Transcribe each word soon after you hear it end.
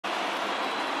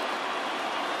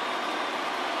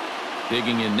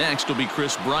Digging in next will be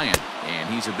Chris Bryant, and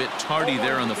he's a bit tardy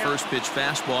there on the first pitch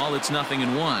fastball. It's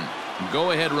 0-1.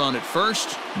 Go ahead run at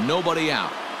first, nobody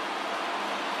out.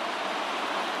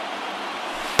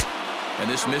 And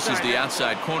this misses the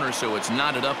outside corner, so it's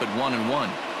knotted up at 1-1.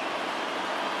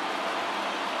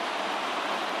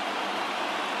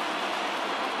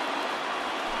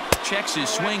 Checks his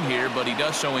swing here, but he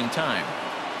does so in time.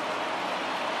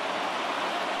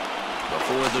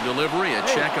 Before the delivery, a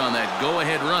check on that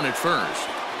go-ahead run at first.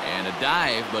 And a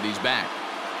dive, but he's back.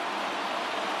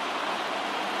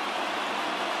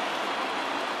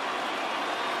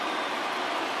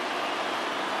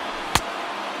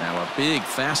 Now a big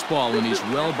fastball, and he's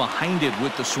well behind it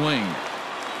with the swing.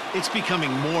 It's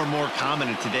becoming more and more common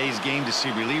in today's game to see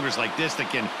relievers like this that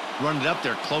can run it up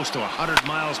there close to 100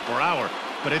 miles per hour.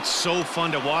 But it's so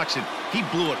fun to watch it. He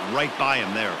blew it right by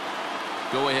him there.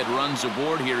 Go-ahead runs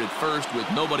aboard here at first with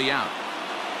nobody out.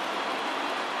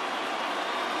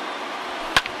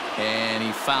 And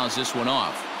he fouls this one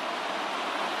off.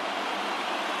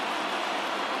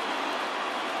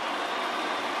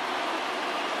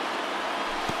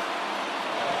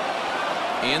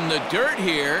 In the dirt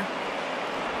here.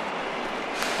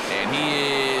 And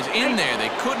he is in there. They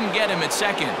couldn't get him at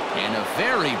second. And a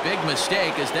very big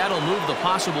mistake, as that'll move the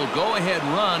possible go-ahead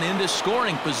run into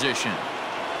scoring position.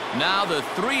 Now the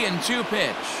 3-2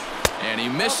 pitch. And he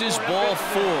misses ball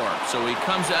 4. So he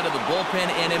comes out of the bullpen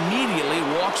and immediately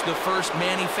walks the first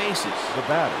man he faces. The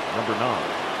batter, number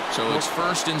 9. So it's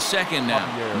first and second now.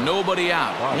 Nobody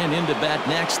out. And into bat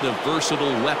next, the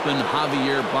versatile weapon,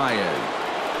 Javier Baez.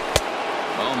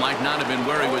 Well, might not have been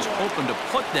where he was hoping to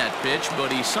put that pitch,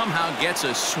 but he somehow gets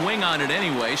a swing on it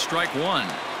anyway. Strike 1.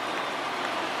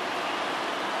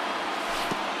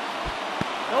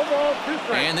 No ball, 2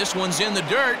 strikes. And this one's in the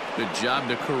dirt. Good job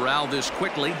to corral this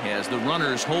quickly as the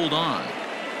runners hold on.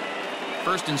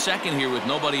 First and second here with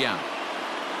nobody out.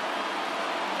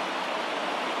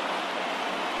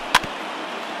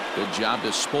 Good job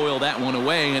to spoil that one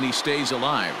away, and he stays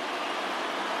alive.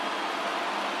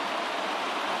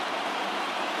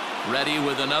 Ready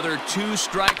with another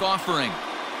 2-strike offering.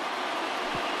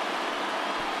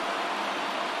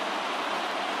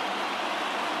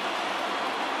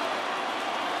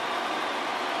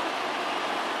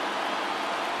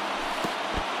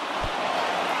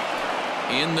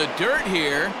 In the dirt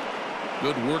here.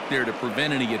 Good work there to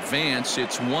prevent any advance.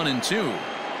 It's 1-2.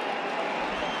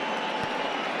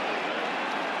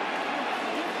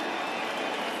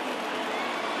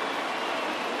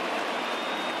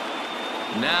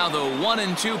 Now the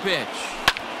 1-2 pitch.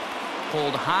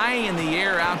 Pulled high in the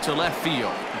air out to left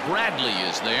field. Bradley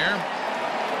is there.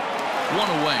 1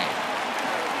 away.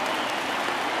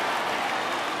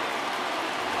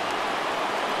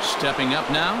 Stepping up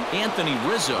now, Anthony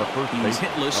Rizzo. He's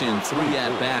hitless in 3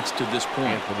 at-bats to this point.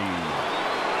 Anthony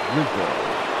Rizzo.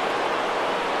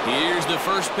 Here's the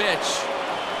first pitch.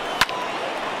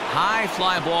 High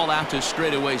fly ball out to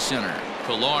straightaway center.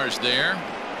 Pillar's there.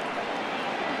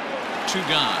 2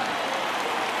 gone.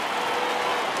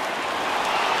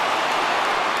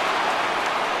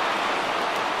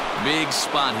 Big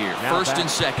spot here. First and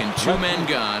second, 2 men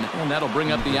gone, and that'll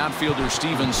bring up the outfielder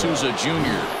Steven Souza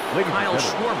Jr. Kyle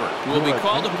Schwarber will be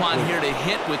called upon here to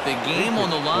hit with the game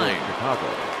on the line. Chicago.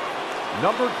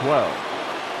 Number 12,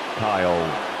 Kyle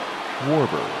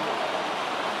Schwarber.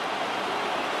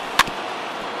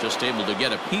 Just able to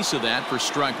get a piece of that for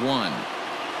strike 1.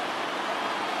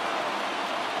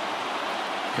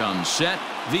 Comes set,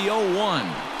 the 0-1.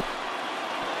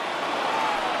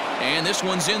 And this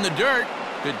one's in the dirt.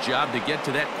 Good job to get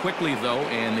to that quickly, though,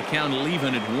 and the count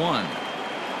leaving at 1.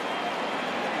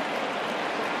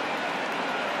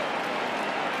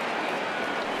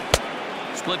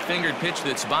 Split-fingered pitch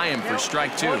that's by him for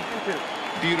strike 2.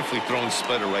 Beautifully thrown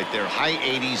splitter right there. High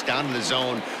 80s down in the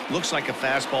zone. Looks like a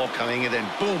fastball coming, and then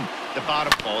boom, the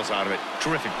bottom falls out of it.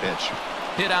 Terrific pitch.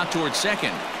 Hit out towards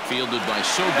second. Fielded by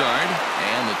Sogard,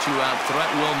 and the 2-out threat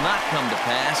will not come to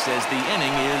pass as the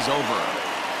inning is over.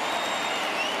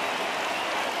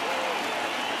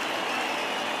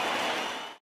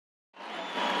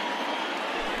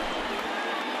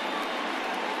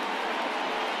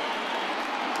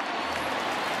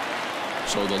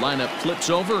 So the lineup flips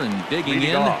over, and digging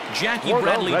in, Jackie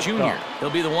Bradley Jr. He'll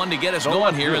be the one to get us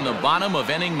going here in the bottom of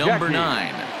inning number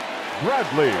 9.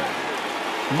 Bradley.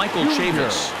 Michael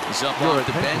Chavis is up off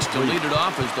the bench to lead it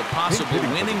off as the possible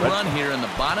winning run here in the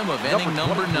bottom of inning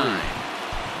number 9.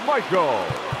 Michael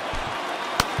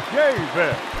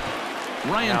Chavis.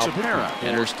 Ryan Now Tepera pitching for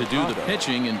enters to do the Chicago.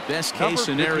 pitching, and best Number case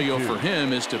scenario 52, for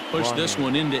him is to push this Ryan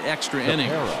one into extra Tepera.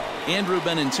 innings. Andrew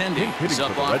Benintendi Hitting is up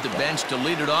for the off Red the Sox. bench to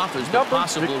lead it off as the Number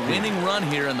possible 16, winning run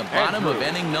here in the bottom of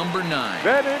Andrew inning number 9.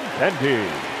 Benintendi.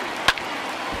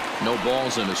 No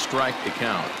balls and a strike to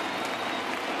count.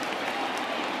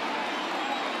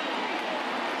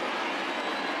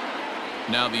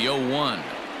 Now the 0-1.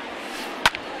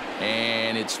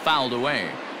 And it's fouled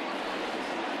away.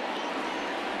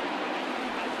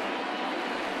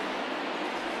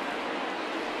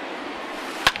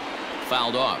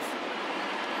 Fouled off.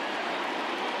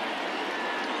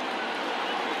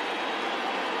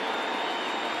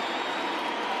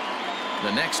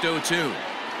 The next 0-2.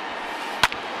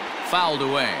 Fouled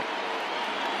away.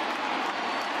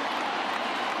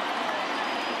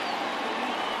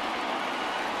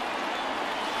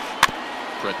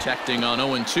 Protecting on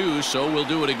 0-2, so we'll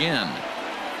do it again.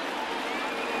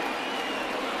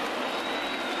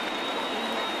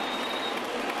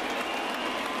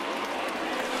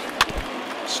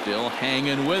 Still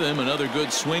hanging with him. Another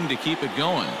good swing to keep it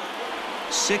going.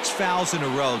 6 fouls in a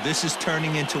row. This is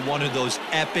turning into one of those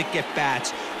epic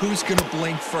at-bats. Who's going to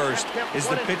blink first? Is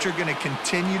the pitcher going to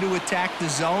continue to attack the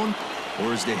zone,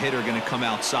 or is the hitter going to come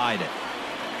outside it?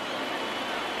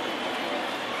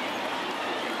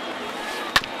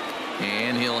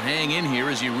 And he'll hang in here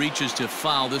as he reaches to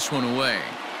foul this one away.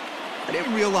 I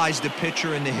didn't realize the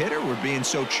pitcher and the hitter were being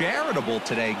so charitable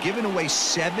today, giving away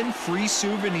 7 free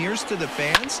souvenirs to the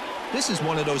fans. This is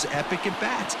one of those epic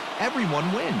at-bats.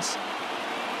 Everyone wins.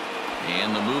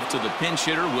 And the move to the pinch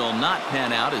hitter will not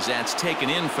pan out as that's taken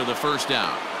in for the first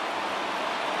out.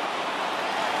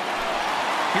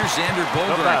 Here's Xander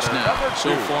Bogaerts now.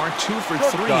 So far 2 for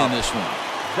 3 in this one.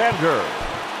 Xander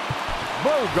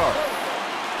Bogaerts.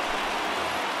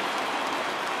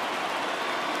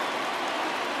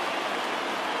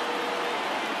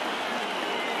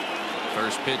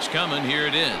 First pitch coming. Here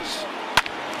it is.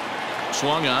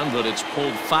 Swung on, but it's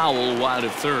pulled foul wide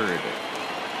of third.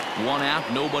 One out,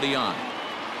 nobody on.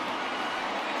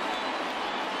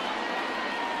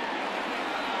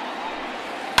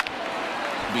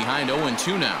 Behind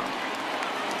 0-2 now.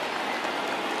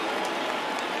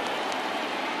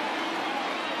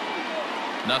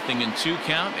 Nothing in 2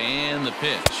 count, and the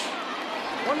pitch.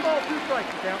 1 ball, 2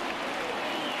 strikes count.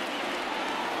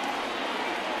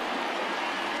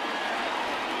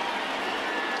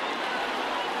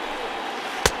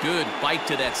 Good bite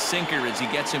to that sinker as he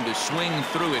gets him to swing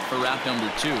through it for route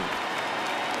number 2.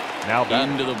 Now back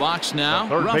Into the box now, the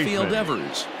third Rafael baseman.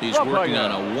 Devers. He's working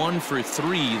on a 1 for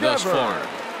 3 thus Devers. far.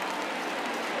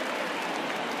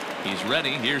 He's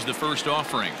ready. Here's the first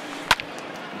offering.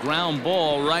 Ground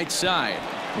ball right side.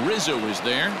 Rizzo is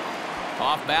there.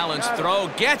 Off balance throw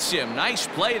gets him. Nice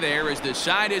play there as the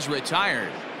side is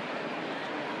retired.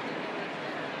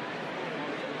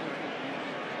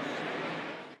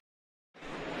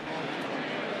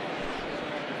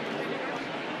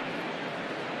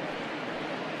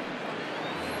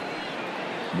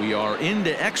 We are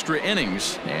into extra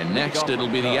innings, and next it'll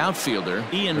be the outfielder,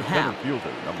 Ian The center Happ.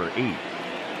 fielder, number 8,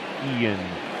 Ian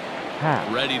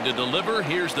Happ. Ready to deliver.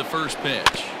 Here's the first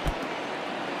pitch.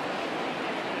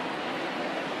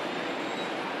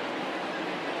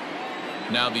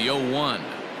 Now the 0-1.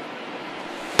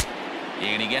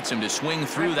 And he gets him to swing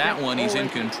through that one. He's in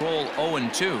control.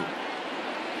 0-2.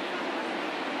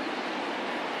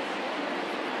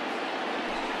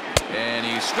 And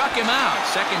he struck him out.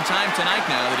 Second time tonight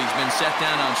now that he's been set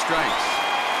down on strikes.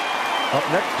 Up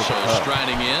next to So the Cubs.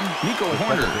 striding in, Nico The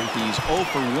Horner. second baseman. He's 0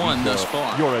 for 1 thus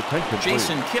far. Your attention,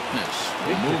 Jason please. Kipnis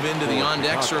will Jason move into the for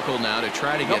on-deck Chicago. circle now to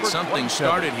try to get Number something 27.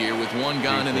 started here with 1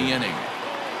 gone in the Jason. inning.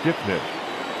 Kipnis.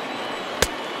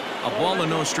 A ball and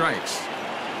no strikes.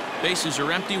 Bases are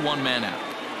empty, 1 man out.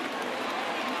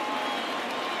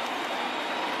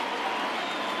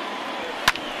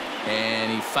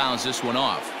 And he fouls this one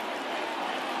off.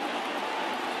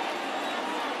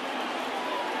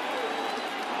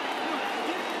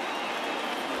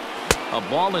 A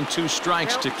ball and 2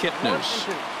 strikes to Kipnis.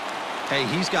 Hey,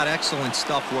 he's got excellent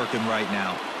stuff working right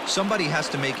now. Somebody has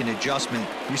to make an adjustment.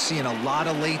 You're seeing a lot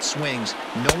of late swings.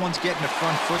 No one's getting the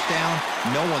front foot down.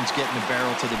 No one's getting the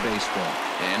barrel to the baseball.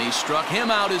 And he struck him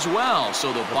out as well.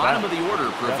 So the bottom of the order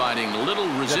providing little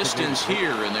resistance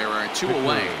here, and there are 2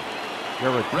 away.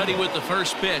 Ready with the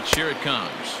first pitch. Here it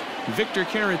comes. Victor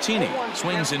Caratini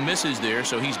swings and misses there,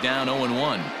 so he's down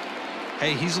 0-1.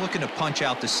 Hey, he's looking to punch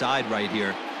out the side right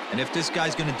here. And if this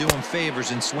guy's going to do him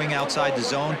favors and swing outside the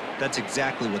zone, that's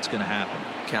exactly what's going to happen.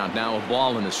 Count now, a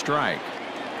ball and a strike.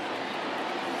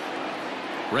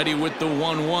 Ready with the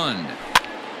 1-1.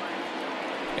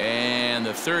 And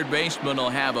the third baseman will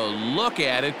have a look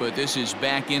at it, but this is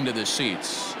back into the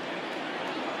seats.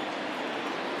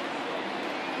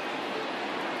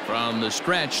 From the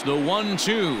stretch, the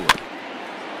 1-2.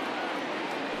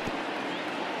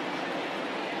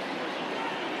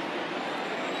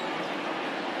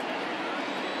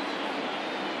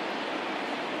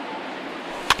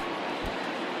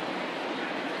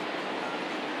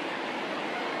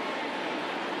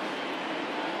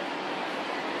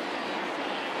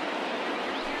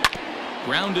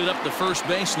 Grounded up the first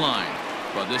baseline,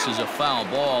 but this is a foul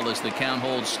ball as the count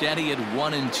holds steady at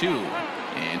 1-2,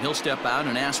 and he'll step out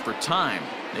and ask for time,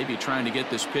 maybe trying to get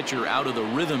this pitcher out of the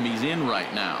rhythm he's in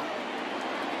right now.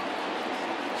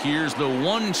 Here's the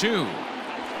 1-2,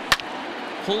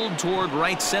 pulled toward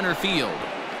right center field,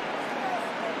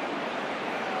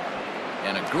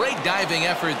 and a great diving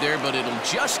effort there, but it'll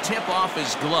just tip off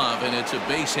his glove, and it's a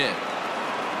base hit.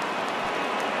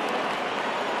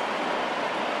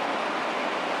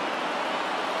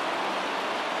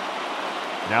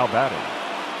 Now batting,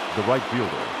 the right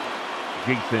fielder,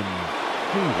 Jason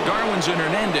Hayward. Darwinzon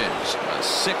Hernandez, a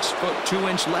 6-foot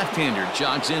 2-inch left-hander,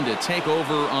 jogs in to take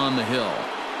over on the hill.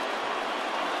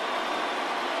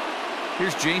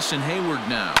 Here's Jason Hayward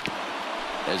now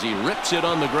as he rips it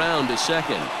on the ground to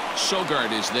second.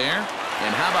 Sogard is there,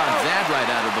 and how about that right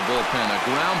out of the bullpen? A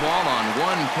ground ball on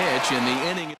one pitch in the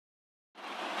inning.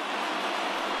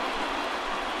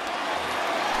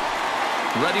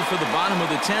 Ready for the bottom of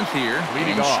the 10th here.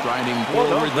 Leading and off striding for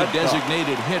the forward, the Redsox.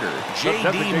 designated hitter,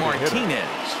 J.D.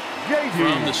 Martinez. J.D.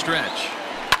 From the stretch.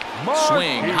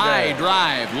 Swing, high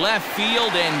drive, left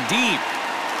field and deep.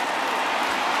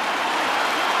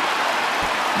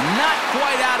 Not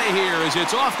quite out of here as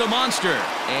it's off the monster.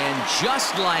 And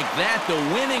just like that, the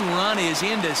winning run is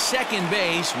into second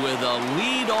base with a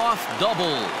lead-off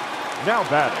double. Now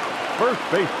batting, first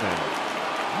baseman,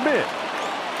 Mitch.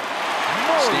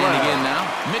 Standing in now,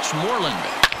 Mitch Moreland,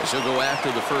 as he'll go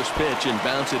after the first pitch and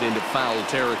bounce it into foul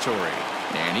territory.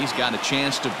 And he's got a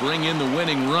chance to bring in the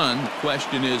winning run. The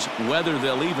question is whether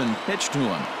they'll even pitch to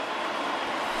him.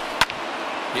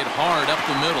 Hit hard up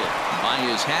the middle.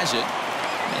 Baez has it,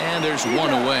 and there's one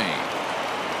away.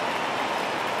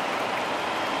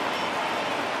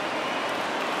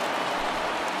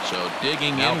 So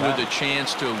digging in with a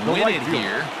chance to win it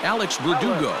here, Alex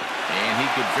Verdugo. And he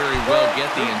could very well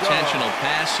get the intentional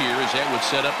pass here, as that would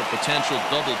set up a potential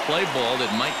double play ball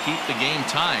that might keep the game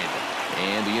tied.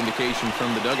 And the indication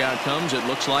from the dugout comes, it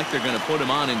looks like they're going to put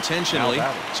him on intentionally.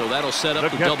 So that'll set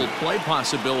up the double play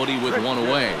possibility with one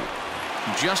away.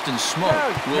 Justin Smoke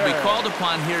will be called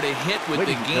upon here to hit with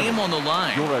the game on the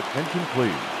line. Your attention,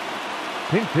 please.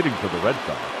 Pinch hitting for the Red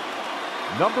Sox,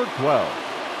 number 12,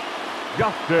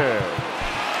 Justin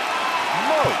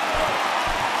Smoke.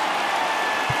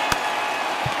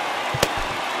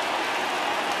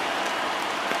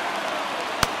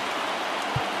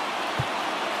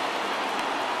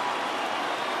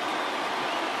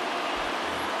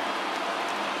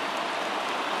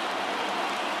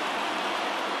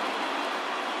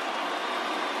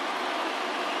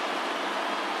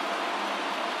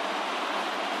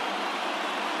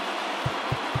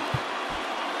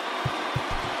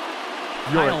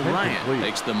 Kyle Ryan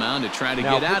takes the mound to try to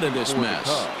get out of this mess.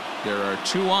 There are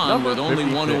two on with only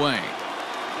one away.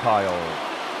 Kyle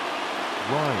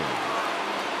Ryan.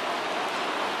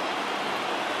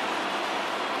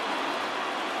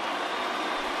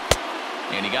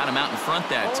 And he got him out in front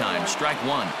that time. Strike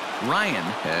one. Ryan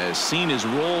has seen his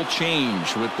role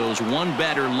change with those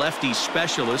one-batter lefty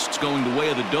specialists going the way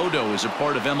of the dodo as a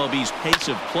part of MLB's pace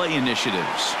of play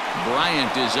initiatives.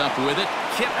 Bryant is up with it.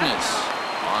 Kipnis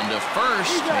on to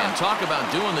first, and talk about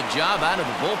doing the job out of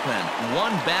the bullpen.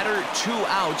 One batter, 2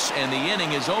 outs, and the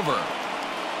inning is over.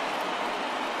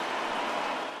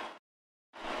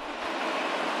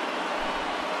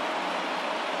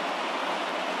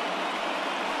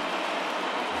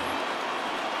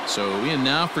 So in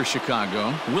now for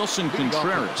Chicago, Wilson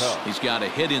Contreras. He's got a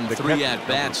hit in 3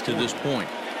 at-bats to this point.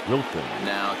 Wilson.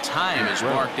 Now time is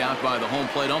marked out by the home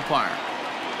plate umpire.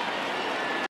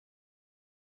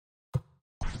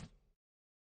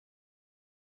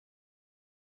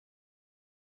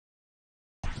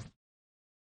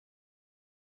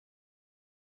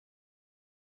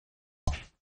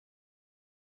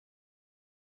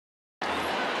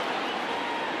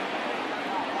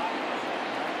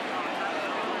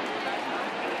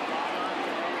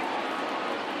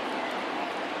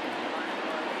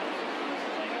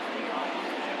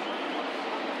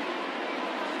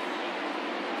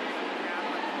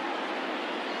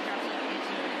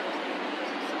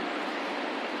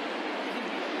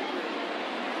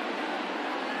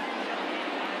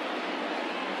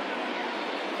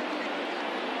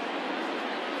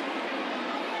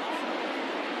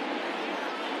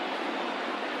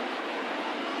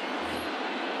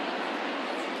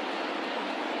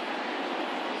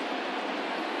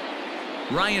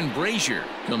 Ryan Brazier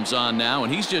comes on now,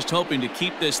 and he's just hoping to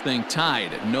keep this thing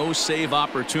tied. No save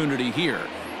opportunity here.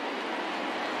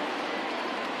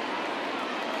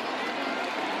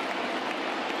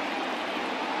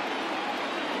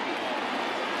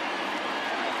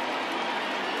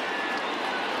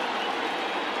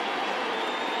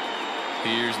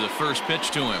 Here's the first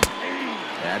pitch to him.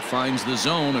 That finds the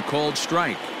zone, a called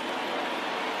strike.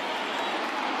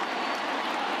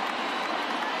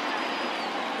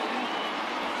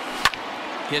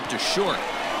 Hit to short.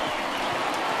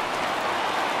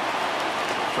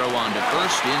 Throw on to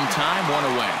first, in time, one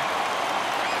away.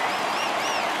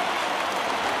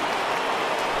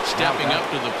 Stepping up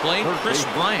to the plate, Chris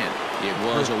Bryant. It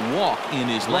was a walk in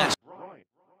his last.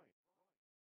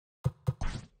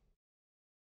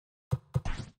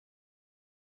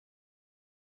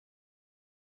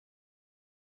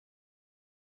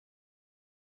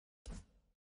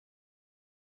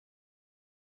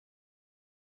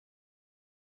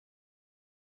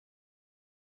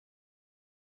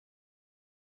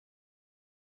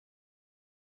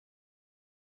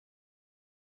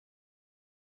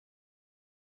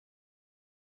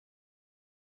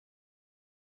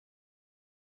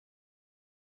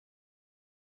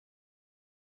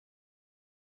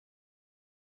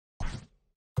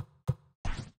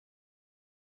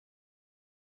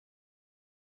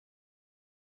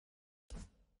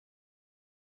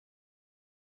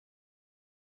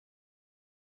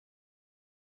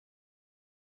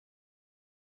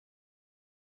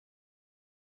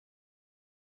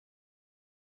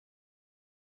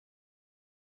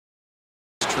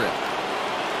 Trip.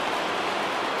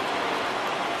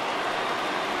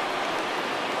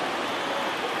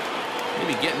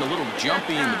 Maybe getting a little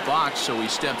jumpy in the box, so he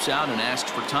steps out and asks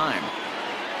for time.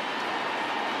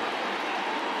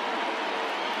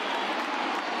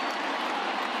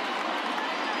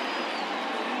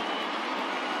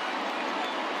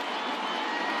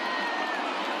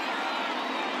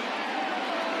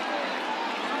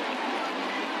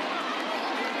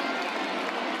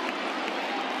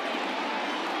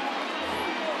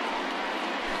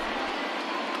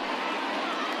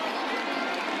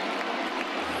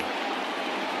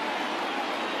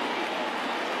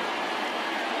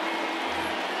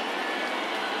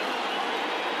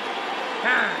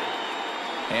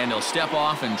 And he'll step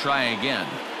off and try again.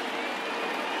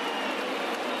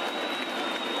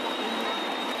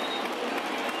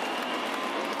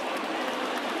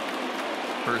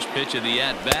 First pitch of the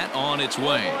at-bat on its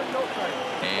way.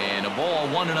 And a ball,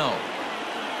 1-0.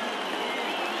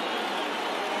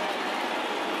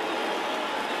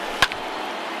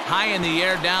 High in the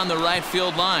air down the right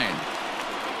field line.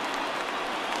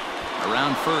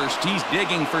 Around first, he's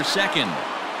digging for second.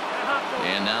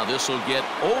 And now this will get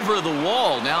over the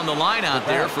wall down the line out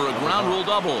there for a ground rule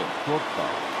double.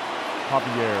 Shortstop,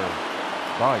 Javier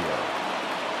Baez.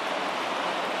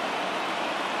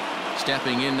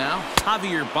 Stepping in now,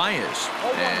 Javier Baez,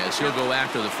 as he'll go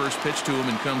after the first pitch to him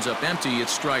and comes up empty.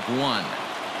 It's strike one.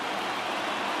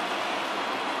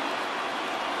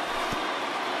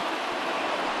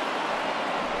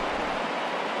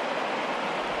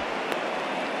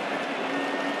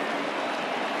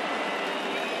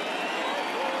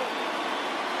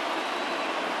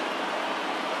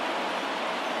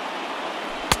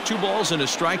 Two balls and a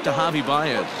strike to Javi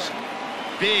Baez.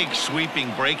 Big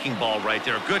sweeping breaking ball right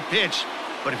there. A good pitch,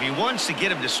 but if he wants to get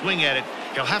him to swing at it,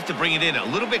 he'll have to bring it in a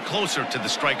little bit closer to the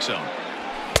strike zone.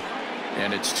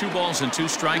 And it's 2 balls and 2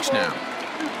 strikes now.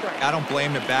 I don't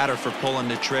blame the batter for pulling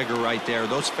the trigger right there.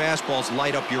 Those fastballs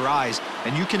light up your eyes,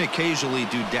 and you can occasionally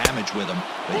do damage with them,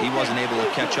 but he wasn't able to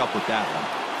catch up with that one.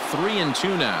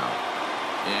 3-2 now.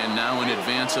 And now in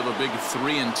advance of a big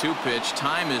 3-2 pitch,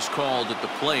 time is called at the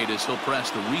plate as he'll press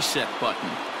the reset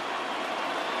button.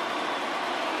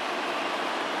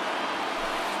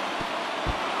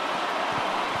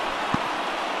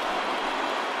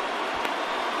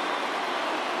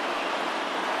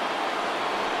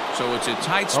 So it's a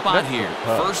tight spot here.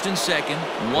 First and second,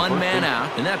 one man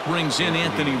out, and that brings in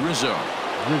Anthony Rizzo.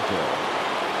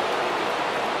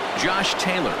 Josh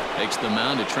Taylor takes the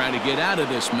mound to try to get out of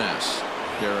this mess.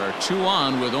 There are 2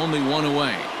 on with only 1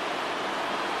 away.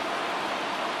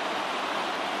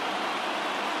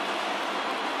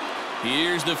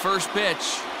 Here's the first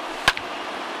pitch.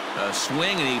 A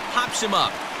swing, and he pops him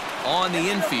up on the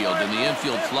infield, and the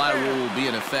infield fly rule will be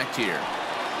in effect here.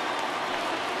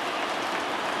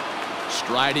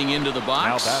 Striding into the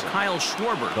box, Kyle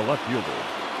Schwarber. The left fielder,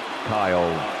 Kyle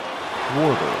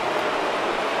Schwarber.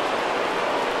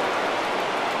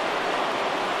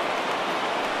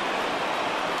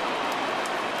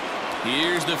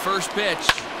 Here's the first pitch,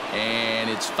 and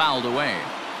it's fouled away.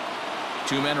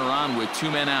 Two men are on with two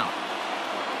men out.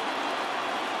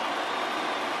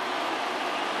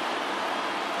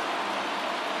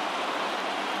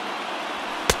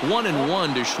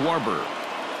 1-1 to Schwarber.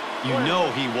 You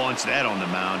know he wants that on the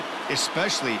mound,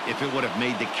 especially if it would have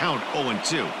made the count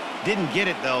 0-2. Didn't get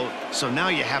it, though, so now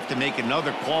you have to make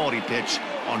another quality pitch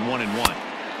on 1-1.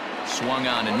 Swung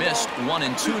on and missed.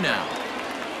 1-2 now.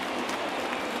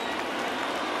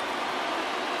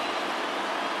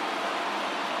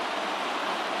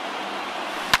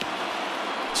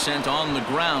 Sent on the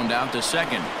ground out to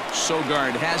second.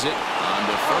 Sogard has it on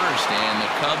to first, and the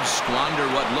Cubs squander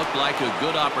what looked like a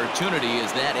good opportunity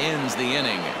as that ends the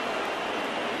inning.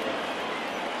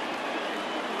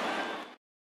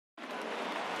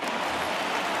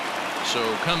 So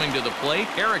coming to the plate,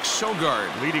 Eric Sogard.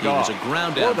 Leading he was off a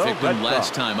ground out victim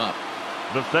last time up.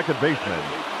 The second baseman,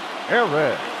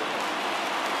 Eric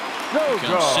Comes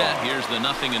Sogard. set. Here's the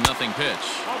 0-0 pitch.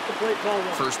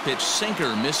 First pitch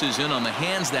sinker misses in on the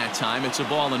hands that time. It's a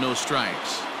ball and no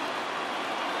strikes.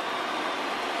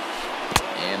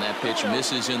 And that pitch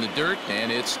misses in the dirt,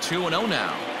 and it's 2-0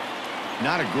 now.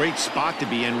 Not a great spot to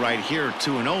be in right here,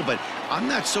 2-0, but I'm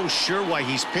not so sure why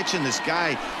he's pitching this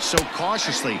guy so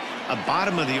cautiously. A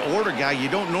bottom of the order guy you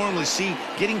don't normally see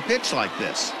getting pitched like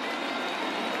this.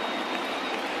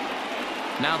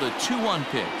 Now the 2-1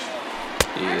 pitch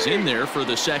is in there for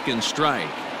the second strike.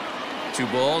 2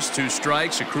 balls, 2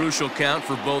 strikes, a crucial count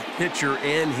for both pitcher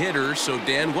and hitter. So,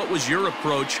 Dan, what was your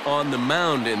approach on the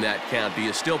mound in that count? Do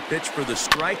you still pitch for the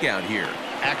strikeout here?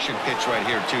 Action pitch right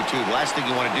here, 2-2. The last thing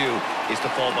you want to do is to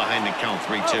fall behind and count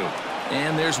 3-2.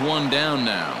 And there's one down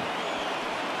now.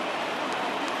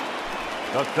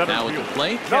 Now at the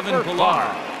plate, Kevin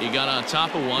Pillar. He got on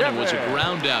top of one and was a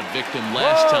ground out victim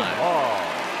last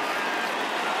time.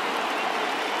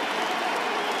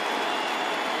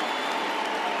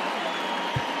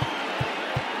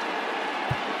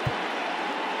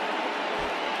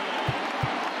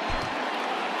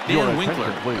 Dan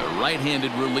Winkler, a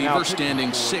right-handed reliever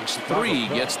standing 6'3",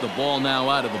 gets the ball now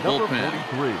out of the bullpen.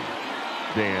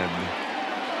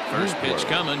 First pitch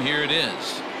coming, here it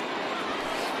is.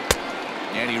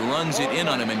 And he runs it in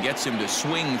on him and gets him to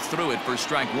swing through it for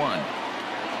strike 1.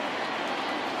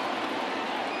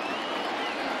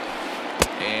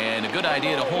 And a good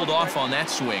idea to hold off on that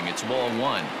swing. It's ball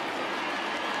 1.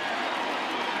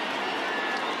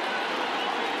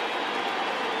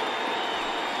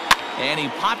 And he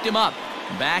popped him up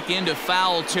back into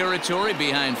foul territory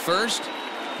behind first,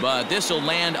 but this will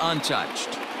land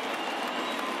untouched.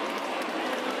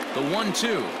 The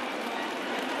 1-2.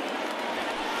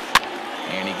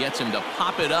 And he gets him to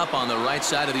pop it up on the right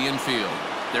side of the infield.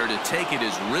 There to take it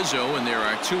is Rizzo, and there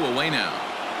are 2 away now.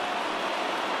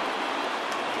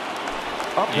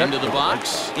 Into the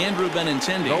box, Andrew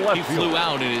Benintendi. He flew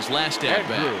out in his last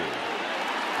at-bat.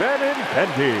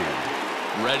 Benintendi.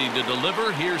 Ready to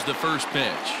deliver. Here's the first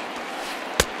pitch.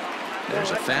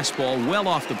 There's a fastball well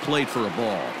off the plate for a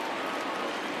ball.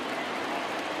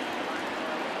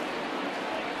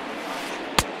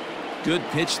 Good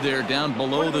pitch there down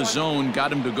below the zone.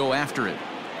 Got him to go after it.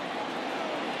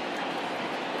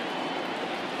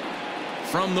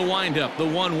 From the windup, the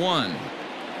 1-1.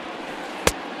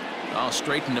 I'll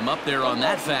straighten him up there on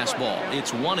that fastball.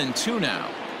 It's 1-2 now.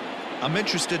 I'm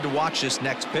interested to watch this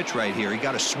next pitch right here. He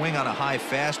got a swing on a high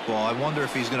fastball. I wonder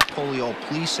if he's going to pull the old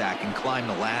Plesac and climb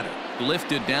the ladder.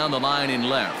 Lifted down the line in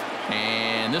left.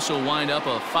 And this will wind up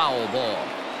a foul ball.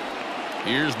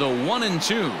 Here's the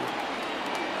 1-2.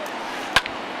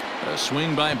 A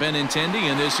swing by Benintendi,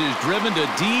 and this is driven to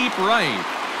deep right.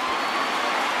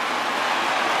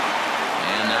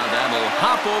 And now that'll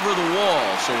hop over the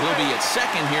wall. So he'll be at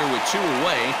second here with 2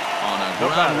 away on a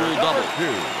ground rule double.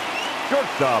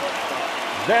 Shortstop,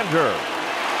 Xander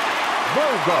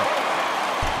Bogaerts.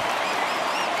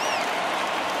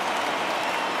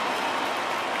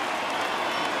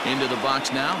 Into the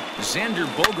box now, Xander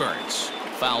Bogaerts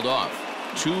fouled off.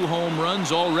 2 home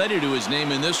runs already to his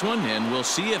name in this one, and we'll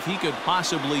see if he could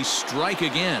possibly strike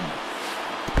again.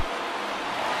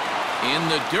 In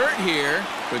the dirt here.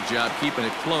 Good job keeping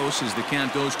it close as the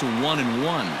count goes to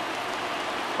 1-1.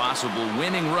 Possible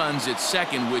winning runs at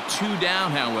second with 2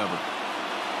 down, however.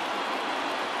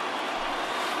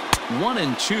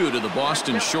 1-2 to the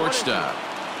Boston shortstop.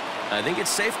 I think it's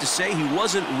safe to say he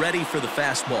wasn't ready for the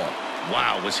fastball.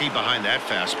 Wow, was he behind that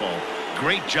fastball.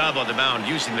 Great job on the mound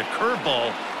using the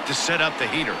curveball to set up the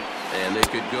heater. And they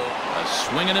could go a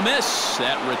swing and a miss.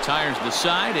 That retires the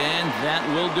side, and that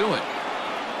will do it.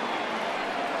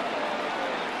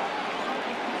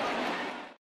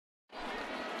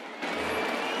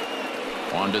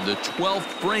 On to the 12th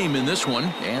frame in this one,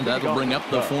 and that'll bring up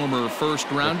the former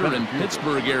first-rounder and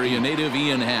Pittsburgh area native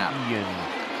Ian Happ.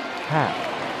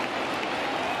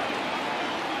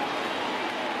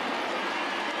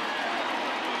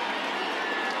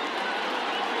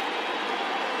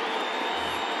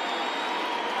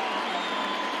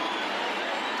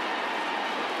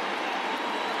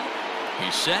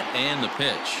 He's set, and the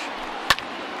pitch.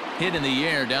 Hit in the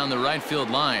air down the right field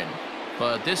line.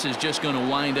 But this is just going to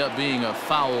wind up being a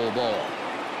foul ball.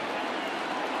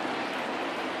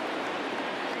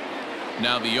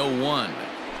 Now the 0-1.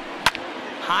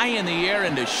 High in the air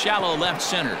into shallow left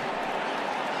center.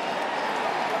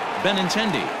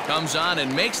 Benintendi comes on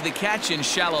and makes the catch in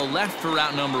shallow left for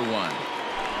out number 1.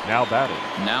 Now batting.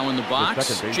 Now in the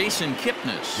box, Jason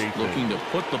Kipnis looking to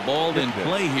put the ball in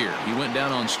play here. He went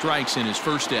down on strikes in his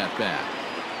first at-bat.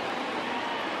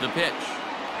 The pitch.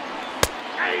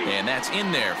 And that's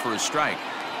in there for a strike.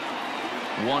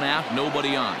 1 out,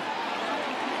 nobody on.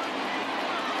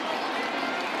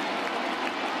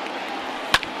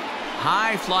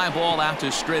 High fly ball out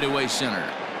to straightaway center.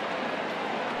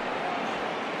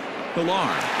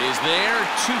 Pilar is there,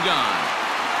 2 gone.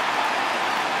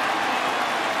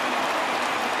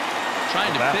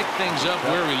 Trying to pick things up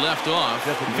where we left off.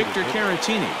 Victor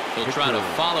Caratini. He'll try to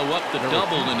follow up the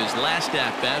double in his last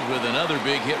at-bat with another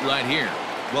big hit right here.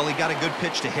 Well, he got a good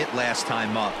pitch to hit last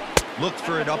time up. Looked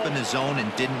for it up in the zone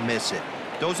and didn't miss it.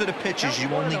 Those are the pitches you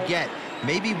only get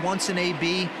maybe once in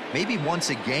AB, maybe once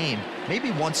a game,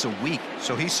 maybe once a week.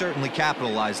 So he certainly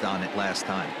capitalized on it last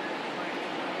time.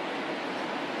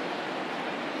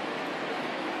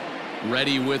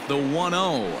 Ready with the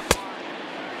 1-0.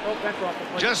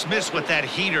 Just missed with that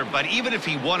heater, but even if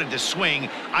he wanted to swing,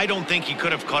 I don't think he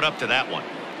could have caught up to that one.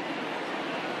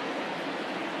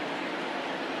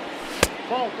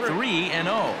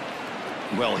 3-0.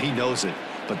 Well, he knows it,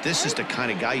 but this is the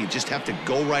kind of guy you just have to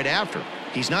go right after.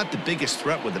 He's not the biggest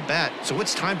threat with the bat, so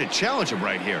it's time to challenge him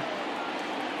right here.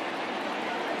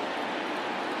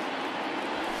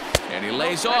 And he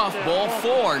lays off, ball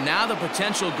 4. Now the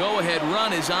potential go-ahead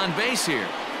run is on base here.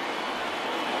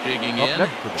 Digging in,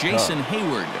 Jason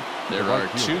Hayward. There are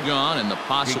 2 gone and the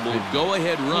possible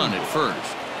go-ahead run at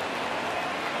first.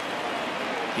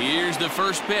 Here's the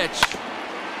first pitch.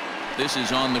 This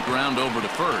is on the ground over to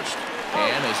first.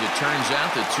 And as it turns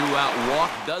out, the 2-out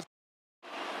walk does.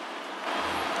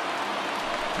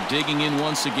 Digging in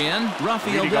once again,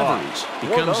 Rafael Devers. He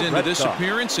comes into this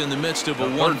appearance in the midst of a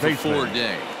 1-for-4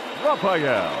 day.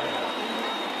 Rafael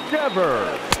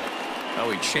Devers. Oh,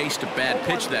 he chased a bad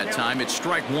pitch that time. It's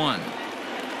strike 1.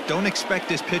 Don't expect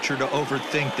this pitcher to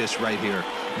overthink this right here.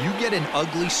 You get an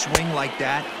ugly swing like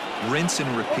that, rinse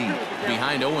and repeat.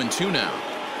 Behind 0-2 now.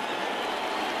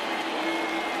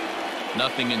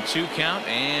 0-2 count,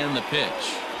 and the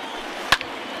pitch.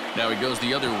 Now he goes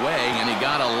the other way, and he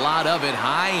got a lot of it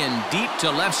high and deep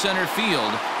to left center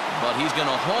field. But he's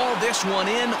going to haul this one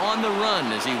in on the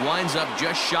run as he winds up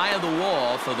just shy of the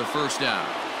wall for the first out.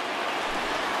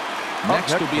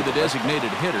 Next will be the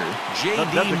designated hitter,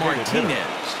 J.D.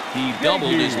 Martinez. He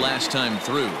doubled his last time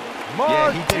through.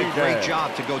 Yeah, he did a great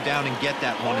job to go down and get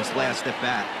that one his last at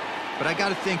bat. But I got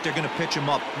to think they're going to pitch him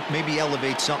up, maybe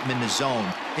elevate something in the zone.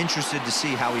 Interested to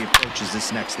see how he approaches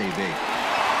this next AB.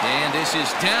 And this is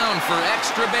down for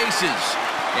extra bases.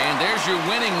 And there's your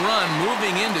winning run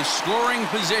moving into scoring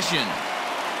position.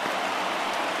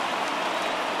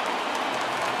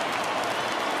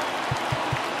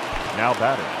 Now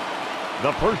batting,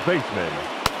 the first baseman,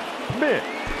 Mitch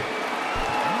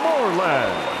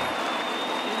Moreland.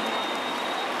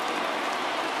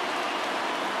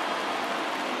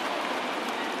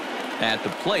 At the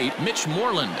plate, Mitch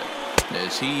Moreland,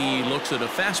 as he looks at a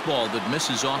fastball that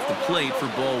misses off the plate for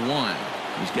ball 1.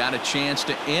 He's got a chance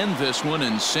to end this one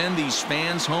and send these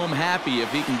fans home happy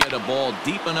if he can get a ball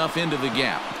deep enough into the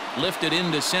gap. Lifted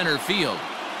into center field.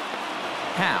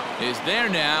 Howe is there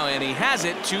now, and he has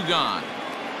it. 2 gone.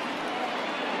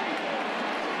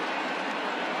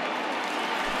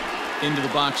 Into the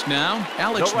box now,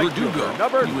 Alex Verdugo.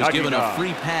 He was given a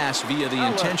free pass via the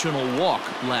intentional walk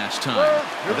last time.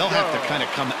 They'll have to kind of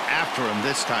come after him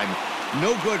this time.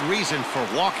 No good reason for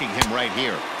walking him right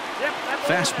here.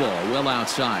 Fastball well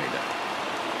outside.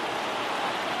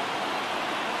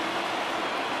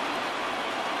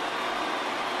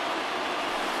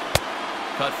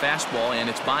 Cut fastball, and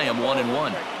it's by him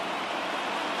 1-1.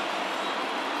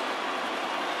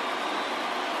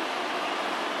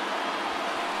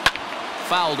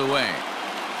 Fouled away.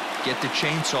 Get the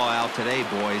chainsaw out today,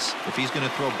 boys. If he's going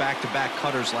to throw back-to-back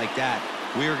cutters like that,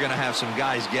 we're going to have some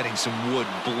guys getting some wood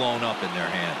blown up in their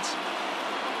hands.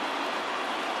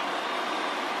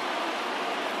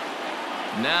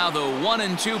 Now the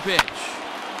 1-2 pitch.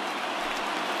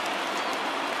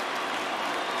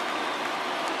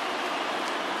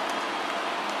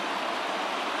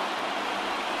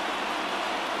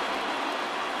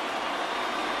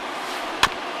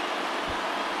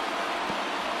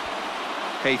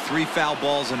 Hey, 3 foul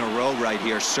balls in a row right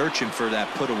here, searching for that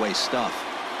put-away stuff.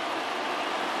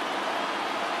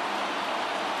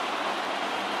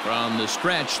 From the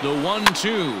stretch, the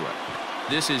 1-2.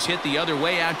 This is hit the other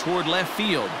way out toward left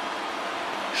field.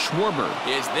 Schwarber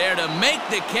is there to make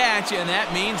the catch, and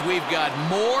that means we've got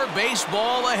more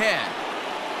baseball ahead.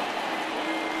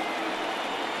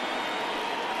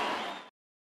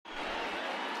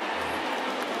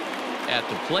 At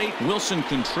the plate, Wilson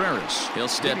Contreras. He'll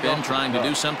step in trying to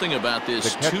do something about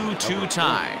this 2-2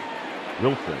 tie.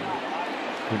 Wilson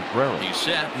Contreras. He's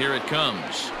set. Here it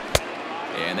comes.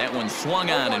 And that one swung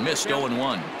on and missed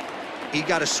 0-1. He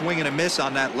got a swing and a miss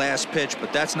on that last pitch,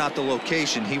 but that's not the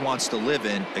location he wants to live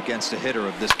in against a hitter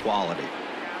of this quality.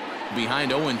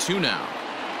 Behind 0-2 now.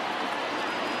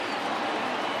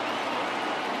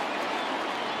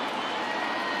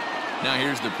 Now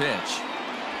here's the pitch.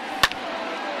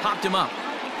 Popped him up.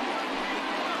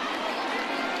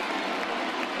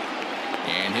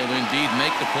 And he'll indeed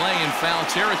make the play in foul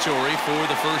territory for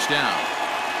the first out.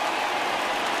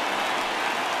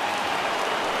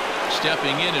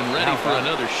 Stepping in and ready for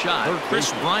another shot,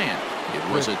 Chris Bryant. It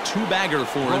was a 2-bagger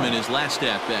for him in his last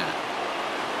at-bat.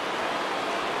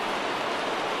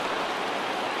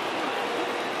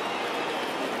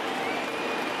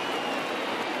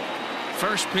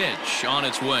 First pitch on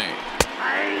its way.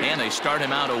 And they start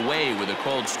him out away with a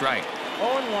cold strike.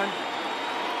 0-1.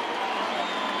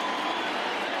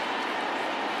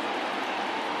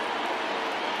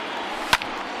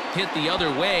 Hit the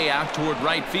other way out toward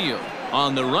right field.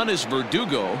 On the run is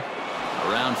Verdugo.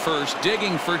 Around first,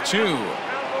 digging for 2.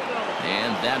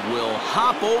 And that will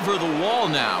hop over the wall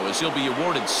now as he'll be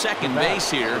awarded second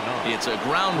base here. It's a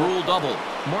ground rule double.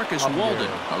 Marcus Walden,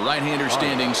 a right-hander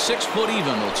standing 6 foot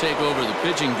even, will take over the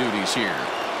pitching duties here.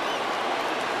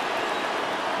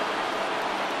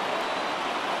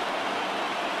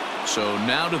 So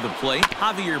now to the plate,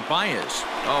 Javier Baez.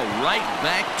 Oh, right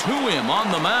back to him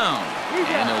on the mound.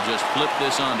 And he'll just flip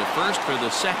this on to first for the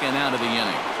second out of the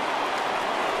inning.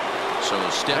 So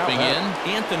stepping in,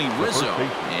 Anthony Rizzo.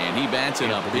 And he bats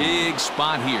in a big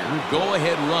spot here.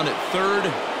 Go-ahead run at third,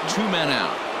 2 men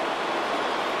out.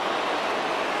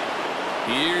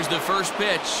 Here's the first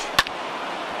pitch.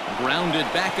 Grounded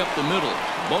back up the middle.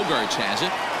 Bogarts has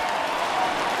it.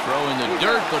 Throw in the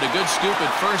dirt, but a good scoop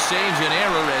at first saves an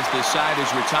error as the side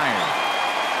is retired.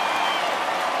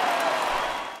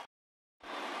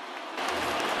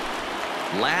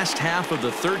 Last half of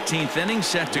the 13th inning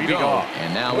set to go.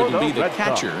 And now it'll be the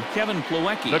catcher, Kevin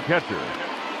Plawecki. The catcher,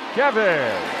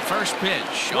 Kevin. First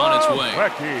pitch on its way.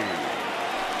 Plawecki.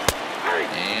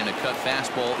 And a cut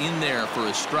fastball in there for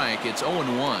a strike. It's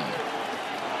 0-1.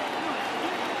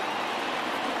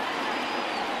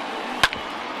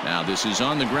 Now this is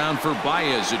on the ground for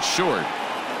Baez at short.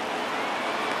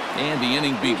 And the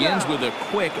inning begins with a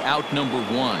quick out number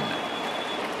 1.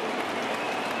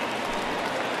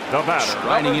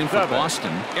 Striding in for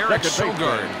Boston, Eric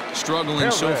Sogard,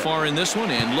 struggling so far in this one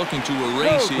and looking to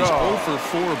erase his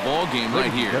 0-for-4 ball game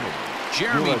right here.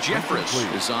 Jeremy Jeffress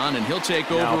is on, and he'll take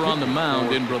over on the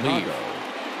mound in relief.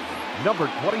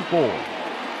 Number 24,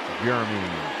 Jeremy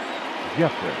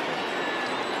Jeffress.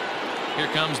 Here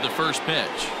comes the first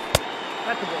pitch.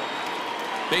 That's a ball.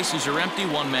 Bases are empty,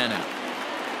 1 man out.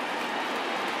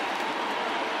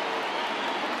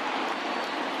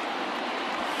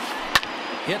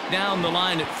 Hit down the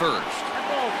line at first.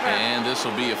 And this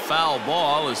will be a foul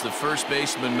ball as the first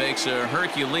baseman makes a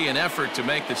Herculean effort to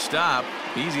make the stop.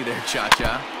 Easy there,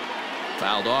 Cha-Cha.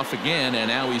 Fouled off again, and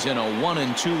now he's in a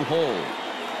 1-2 hole.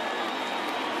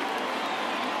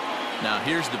 Now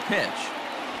here's the pitch.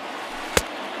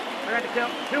 I got to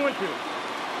count 2-2.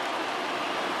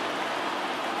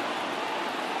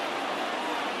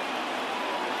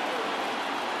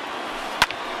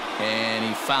 And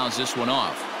he fouls this one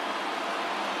off.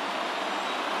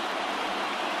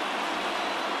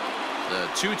 The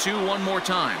 2-2 one more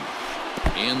time.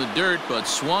 In the dirt, but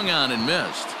swung on and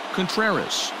missed.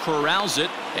 Contreras corrals it,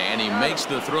 and he makes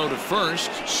the throw to first.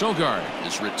 Sogard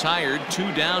is retired,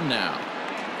 2 down now.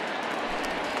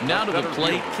 Now to the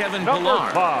plate, Kevin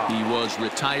Pillar. He was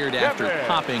retired after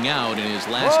popping out in his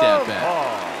last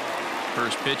at-bat.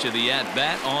 First pitch of the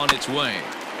at-bat on its way.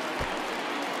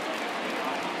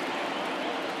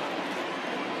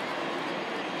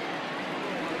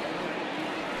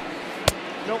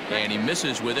 And he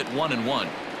misses with it, 1-1.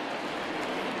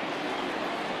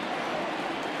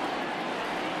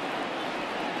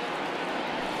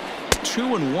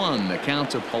 2-1 the count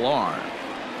to Pilar.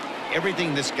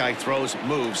 Everything this guy throws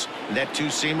moves, and that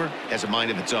two-seamer has a mind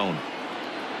of its own.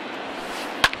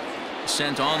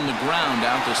 Sent on the ground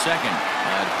out to second.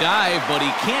 A dive, but he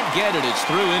can't get it. It's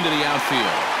through into the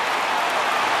outfield.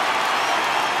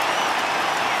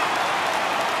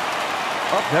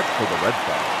 Up next for the Red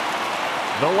Sox,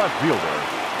 the left fielder.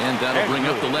 And that'll bring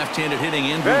up the left-handed hitting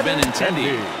Andrew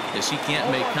Benintendi. As he can't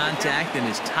make contact and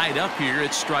is tied up here,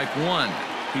 it's strike one.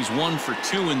 He's 1 for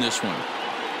 2 in this one.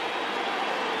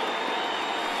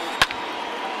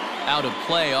 Out of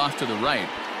play off to the right.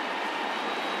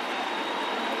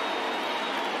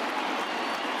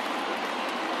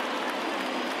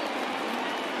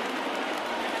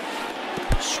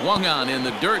 Swung on in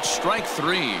the dirt, strike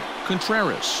 3.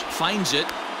 Contreras finds it,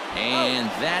 and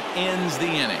that ends the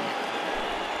inning.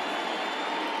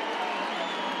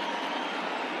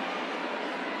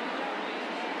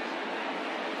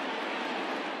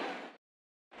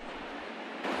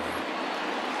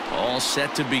 All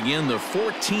set to begin the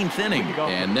 14th inning.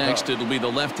 And next it'll be the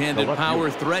left-handed power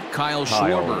threat, Kyle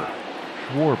Schwarber.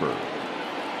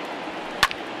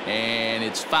 And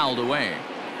it's fouled away.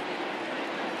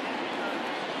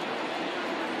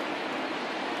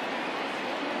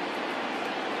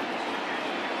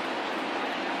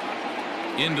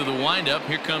 Into the windup.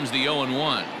 Here comes the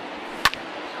 0-1.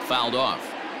 Fouled off.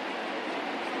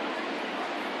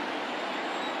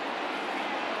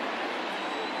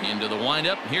 Into the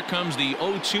windup. Here comes the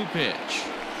 0-2 pitch.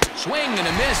 Swing and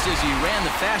a miss as he ran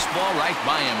the fastball right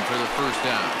by him for the first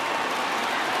down.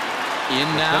 In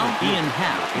now, Ian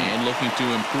Happ, and looking to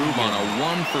improve on a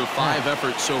 1-for-5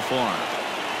 effort so far.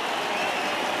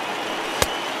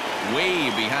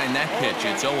 Way behind that pitch.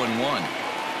 It's 0-1.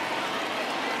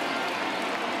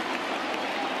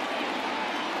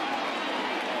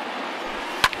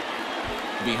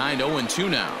 Behind 0-2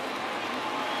 now.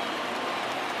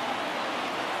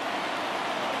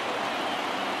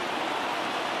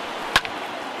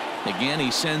 Again, he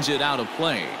sends it out of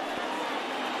play.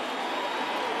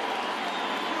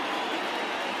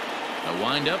 A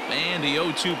windup and the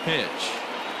 0-2 pitch.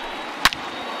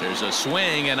 There's a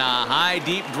swing and a high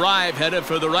deep drive headed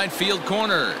for the right field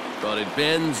corner, but it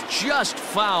bends just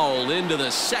foul into the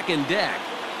second deck.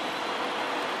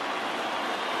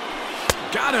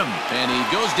 Got him, and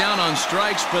he goes down on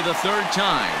strikes for the third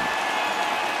time.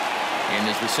 And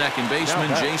is the second baseman,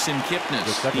 Jason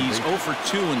Kipnis. He's 0 for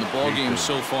 2 in the ballgame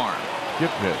so far.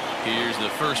 Here's the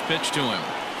first pitch to him.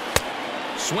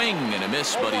 Swing and a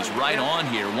miss, but he's right on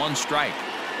here. 1 strike.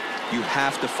 You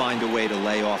have to find a way to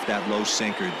lay off that low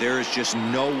sinker. There is just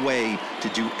no way to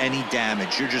do any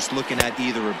damage. You're just looking at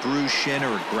either a bruised shin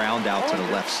or a ground out to the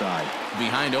left side.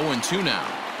 Behind 0-2 now.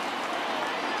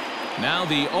 Now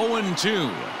the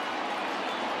 0-2.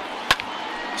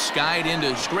 Skied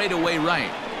into straightaway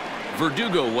right.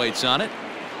 Verdugo waits on it.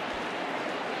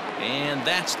 And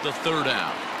that's the third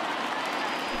out.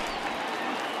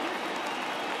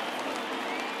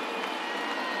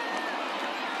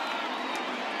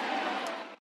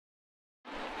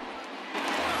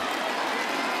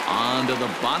 On to the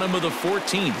bottom of the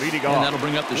 14th. And that'll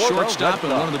bring up the shortstop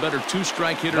and one of the better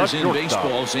 2-strike hitters in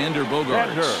baseball, Xander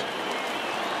Bogaerts.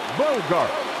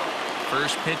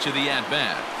 First pitch of the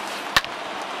at-bat.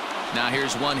 Now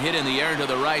here's one hit in the air to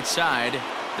the right side.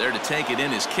 There to take it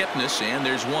in is Kipnis, and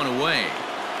there's one away.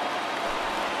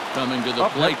 Coming to the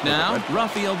plate now,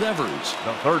 Rafael Devers.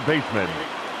 The third baseman.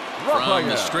 From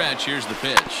the stretch, here's the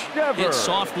pitch. Hit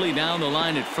softly down the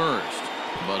line at first,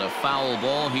 but a foul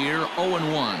ball here,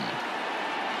 0-1.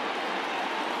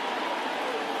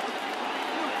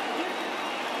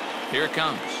 Here it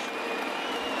comes.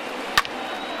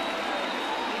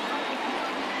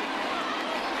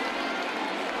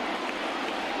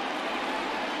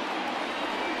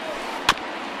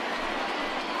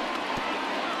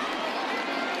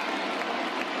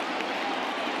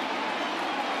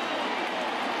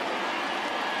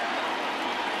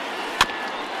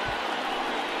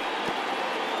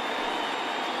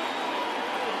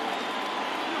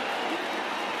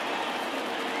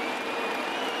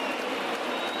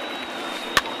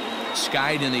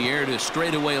 Skied in the air to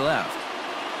straightaway left.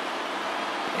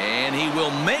 And he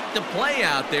will make the play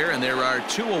out there, and there are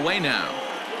 2 away now.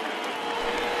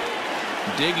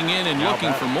 Digging in and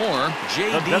looking for more,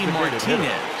 J.D.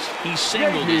 Martinez. He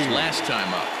singled his last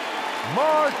time up.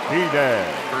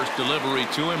 Martinez. First delivery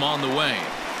to him on the way.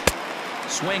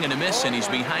 Swing and a miss, and he's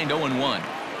behind 0-1.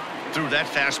 Threw that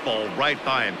fastball right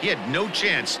by him. He had no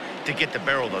chance to get the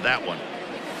barrel of that one.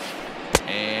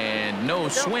 And no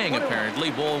swing,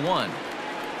 apparently. Ball 1.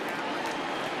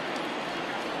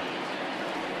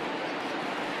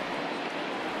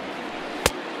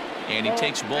 And he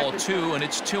takes ball 2, and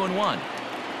it's 2-1.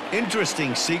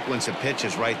 Interesting sequence of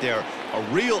pitches right there. A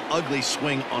real ugly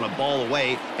swing on a ball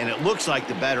away, and it looks like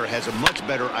the batter has a much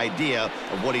better idea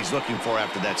of what he's looking for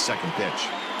after that second pitch.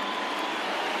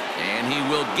 And he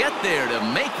will get there to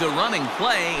make the running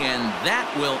play, and that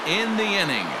will end the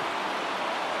inning.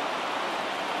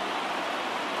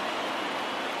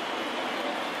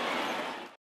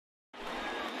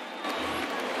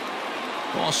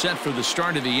 All set for the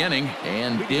start of the inning,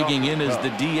 and digging in is the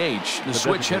DH, the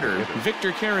switch hitter,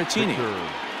 Victor Caratini.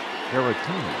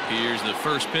 Here's the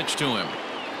first pitch to him.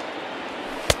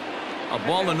 A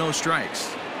ball and no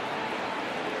strikes.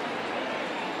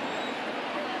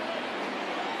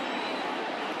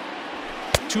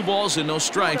 Two balls and no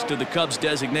strikes to the Cubs'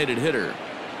 designated hitter.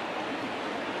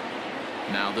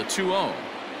 Now the 2-0.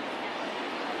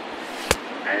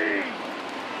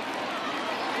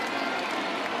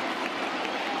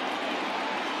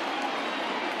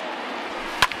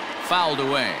 Fouled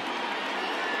away.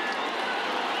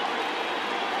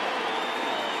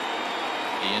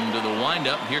 Into the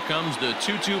windup. Here comes the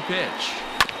 2-2 pitch.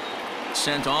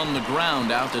 Sent on the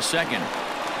ground out to second.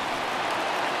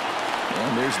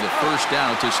 And there's the first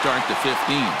out to start the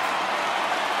 15th.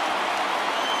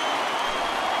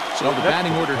 So the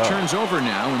batting order turns over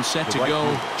now and set to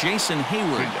go Jason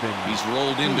Hayward. He's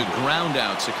rolled into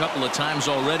groundouts a couple of times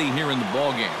already here in the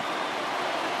ballgame.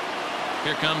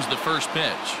 Here comes the first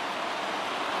pitch.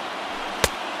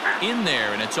 In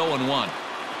there, and it's 0-1.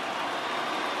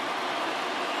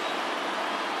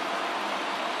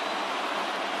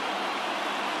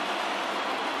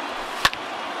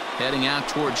 Heading out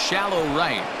towards shallow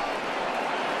right.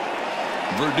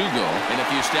 Verdugo in a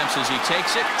few steps as he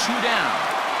takes it. 2 down.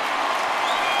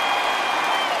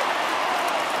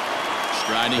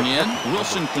 Striding in,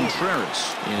 Wilson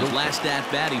Contreras. In his last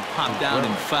at-bat, he popped out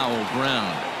in foul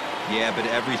ground. Yeah, but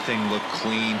everything looked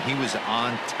clean. He was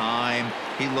on time.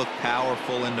 He looked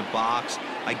powerful in the box.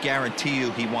 I guarantee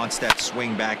you he wants that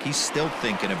swing back. He's still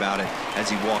thinking about it as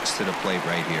he walks to the plate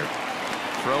right here.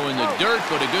 Throw in the dirt,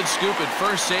 but a good scoop at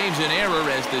first saves an error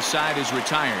as the side is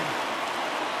retired.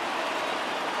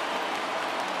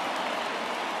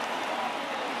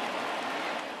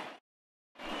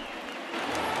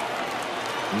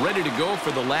 Ready to go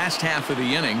for the last half of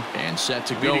the inning, and set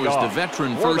to go is the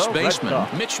veteran first baseman,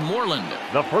 Mitch Moreland.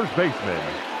 The first baseman,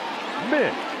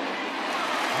 Mitch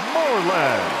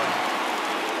Moreland.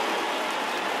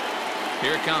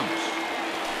 Here it comes.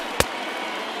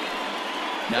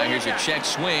 Now here's a check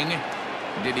swing.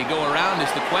 Did he go around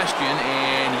is the question,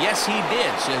 and yes he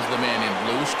did, says the man in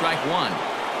blue. Strike one.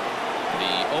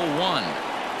 The 0-1.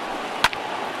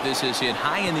 This is hit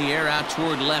high in the air out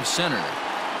toward left center.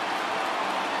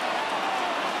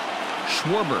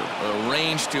 Schwarber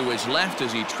arranged to his left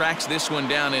as he tracks this one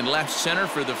down in left center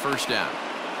for the first out.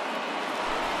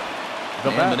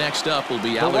 And the next up will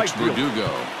be Alex Verdugo.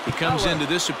 He comes into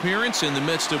this appearance in the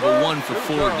midst of a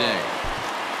 1-for-4 day.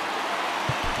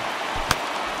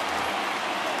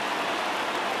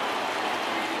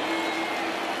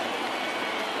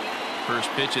 First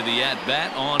pitch of the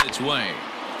at-bat on its way.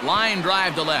 Line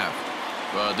drive to left.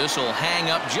 But this will hang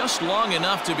up just long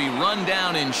enough to be run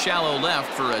down in shallow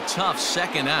left for a tough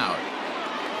second out.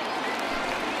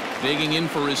 Digging in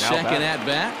for his second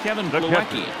at-bat, Kevin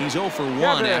Plawecki. He's 0 for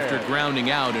 1 after grounding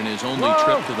out in his only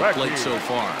trip to the plate so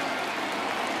far.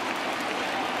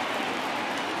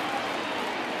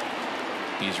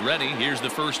 He's ready. Here's the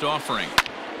first offering.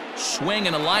 Swing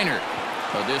and a liner.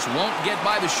 But this won't get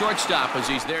by the shortstop as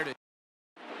he's there to...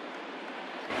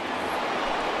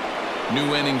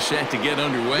 New inning set to get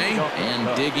underway,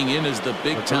 and digging in is the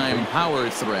big-time power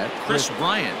threat, Chris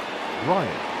Bryant.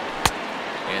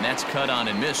 And that's cut on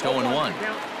and missed. 0-1.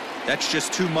 That's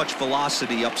just too much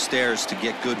velocity upstairs to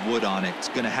get good wood on it. It's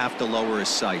going to have to lower his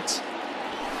sights.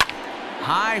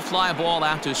 High fly ball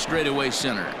out to straightaway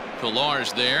center.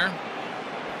 Pilar's there.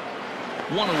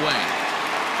 One away.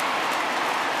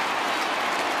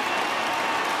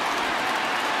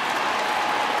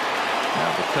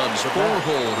 Now the Cubs'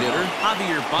 four-hole hitter,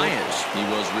 Javier Baez. He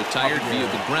was retired via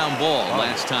the ground ball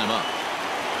last time up.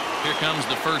 Here comes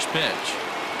the first pitch.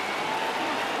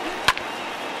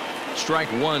 Strike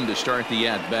one to start the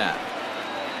at-bat.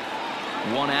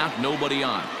 One out, nobody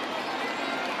on.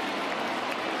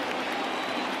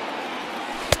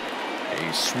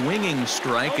 A swinging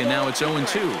strike, and now it's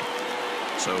 0-2.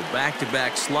 So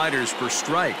back-to-back sliders for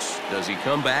strikes. Does he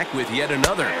come back with yet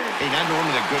another? Hey, not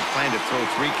normally a good plan to throw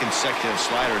 3 consecutive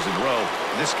sliders in a row.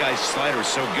 This guy's slider is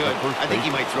so good, I think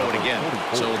he might throw it again.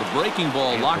 So the breaking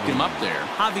ball locked him up there.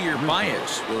 Javier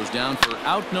Baez goes down for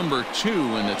out number 2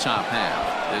 in the top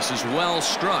half. This is well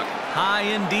struck. High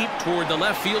and deep toward the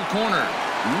left field corner.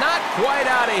 Not quite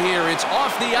out of here. It's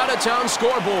off the out-of-town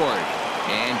scoreboard.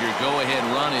 And your go-ahead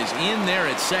run is in there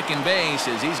at second base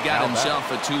as he's got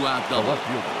himself a two-out double.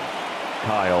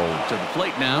 Kyle to the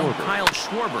plate now, Schwarber. Kyle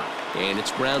Schwarber. And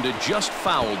it's grounded just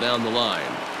foul down the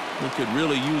line. We could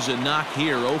really use a knock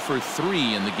here. 0 for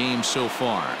 3 in the game so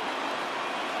far.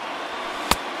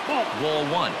 Ball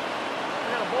 1.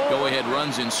 Go-ahead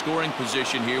runs in scoring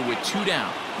position here with 2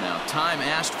 down. Now time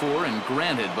asked for and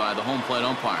granted by the home plate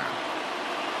umpire.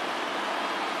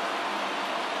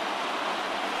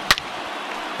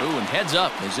 Ooh, and heads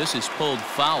up as this is pulled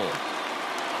foul.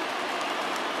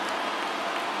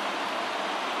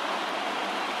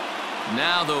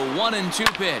 Now the 1-2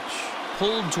 pitch.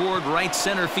 Pulled toward right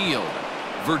center field.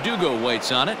 Verdugo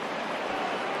waits on it.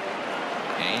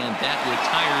 And that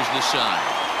retires the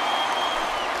side.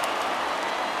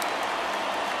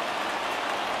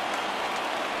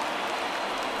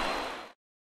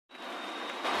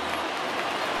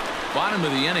 Bottom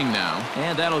of the inning now,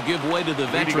 and that'll give way to the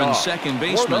veteran second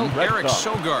baseman, Eric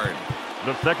Sogard.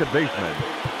 The second baseman,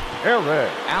 Eric.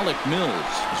 Alec Mills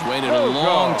has waited a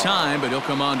long time, but he'll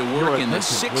come on to work in the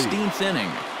 16th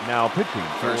inning. Now pitching.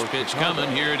 First pitch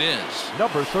coming, here it is.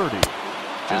 Number 30.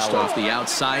 Just off the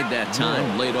outside that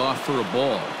time, laid off for a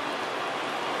ball.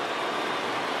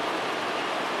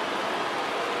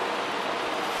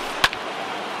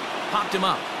 Popped him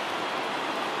up.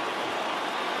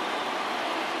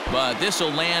 But this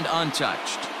will land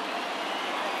untouched.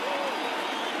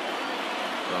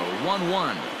 The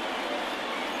 1-1.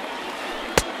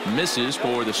 Misses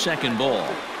for the second ball.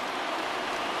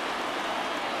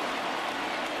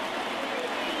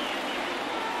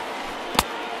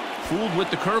 Fooled with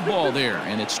the curveball there,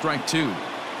 and it's strike 2.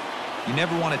 You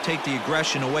never want to take the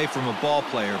aggression away from a ball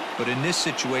player, but in this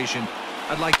situation,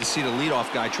 I'd like to see the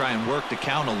leadoff guy try and work the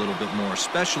count a little bit more,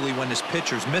 especially when this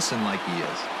pitcher's missing like he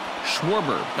is.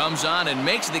 Schwarber comes on and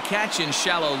makes the catch in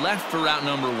shallow left for out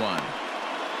number 1.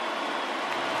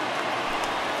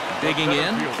 Digging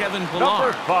in, Kevin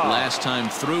Pillar. Last time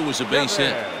through was a base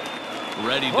hit.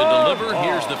 Ready to deliver.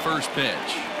 Here's the first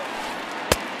pitch.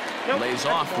 Lays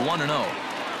off 1-0.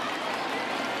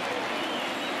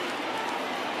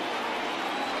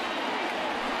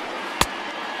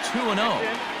 Two and 0.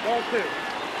 Ball 2.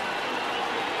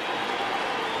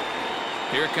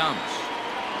 Here it comes.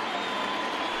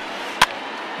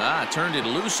 Turned it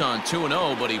loose on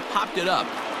 2-0, but he popped it up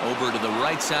over to the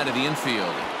right side of the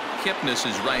infield. Kipnis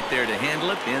is right there to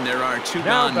handle it, and there are 2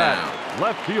 gone now.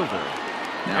 Left fielder.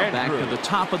 Now back to the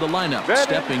top of the lineup.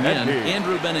 Stepping in,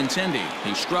 Andrew Benintendi.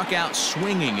 He struck out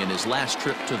swinging in his last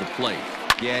trip to the plate.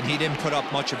 Yeah, and he didn't put up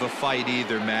much of a fight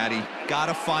either, Matty.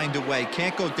 Gotta find a way.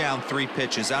 Can't go down 3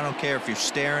 pitches. I don't care if you're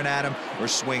staring at him or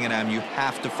swinging at him. You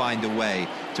have to find a way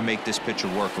to make this pitcher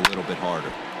work a little bit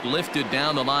harder. Lifted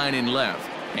down the line in left.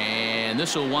 And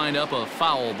this will wind up a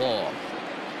foul ball.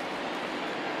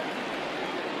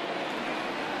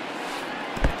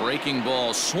 Breaking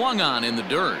ball swung on in the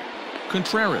dirt.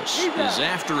 Contreras is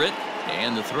after it,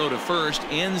 and the throw to first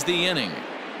ends the inning.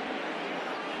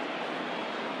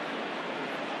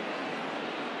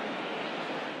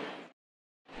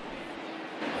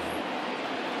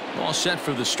 All set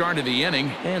for the start of the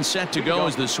inning, and set to go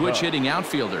as the switch-hitting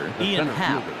outfielder, Ian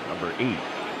Happ. Number 8.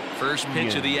 First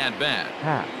pitch of the at-bat.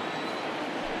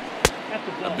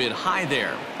 A bit high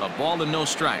there. A ball and no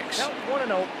strikes. Count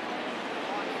 1-0.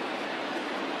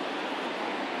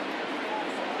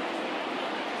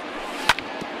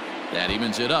 That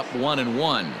evens it up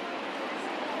 1-1.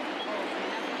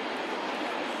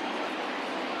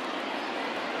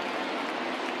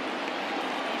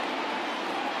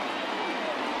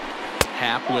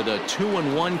 Happ with a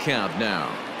 2-1 count now.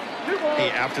 Hey,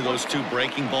 after those 2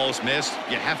 breaking balls missed,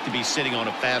 you have to be sitting on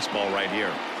a fastball right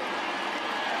here.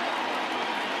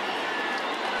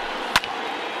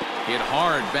 Hit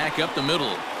hard back up the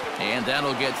middle. And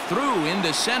that'll get through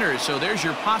into center. So there's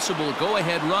your possible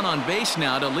go-ahead run on base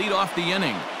now to lead off the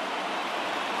inning.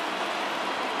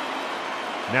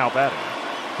 Now batting,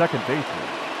 second baseman,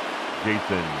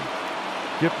 Jason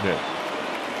Kipnis.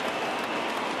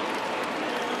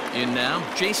 In now,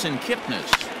 Jason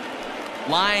Kipnis.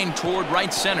 Line toward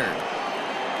right center.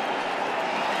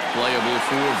 Playable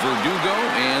for Verdugo,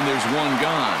 and there's 1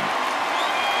 gone.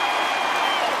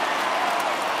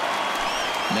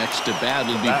 Next to bat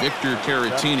will be Victor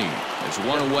Caratini. As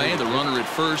 1 away, the runner at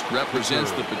first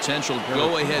represents the potential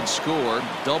go-ahead score.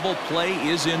 Double play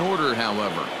is in order,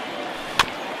 however.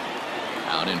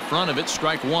 Out in front of it,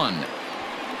 strike 1.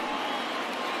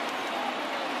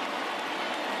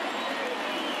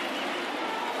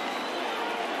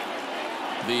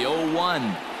 The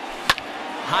 0-1.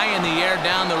 high in the air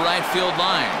down the right field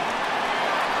line.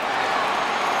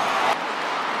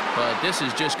 But this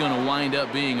is just going to wind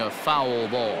up being a foul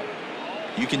ball.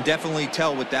 You can definitely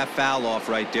tell with that foul off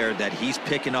right there that he's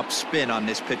picking up spin on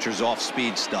this pitcher's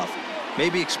off-speed stuff.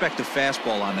 Maybe expect a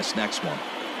fastball on this next one.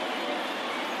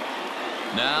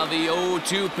 Now the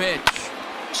 0-2 pitch.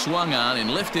 Swung on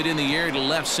and lifted in the air to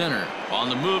left center. On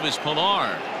the move is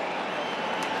Pilar.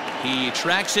 He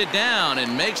tracks it down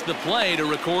and makes the play to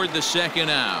record the second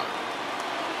out.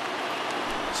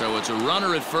 So it's a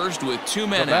runner at first with 2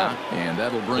 men out, and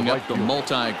that'll bring up the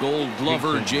multi-gold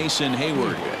glover Jason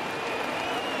Hayward.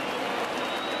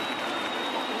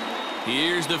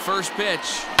 Here's the first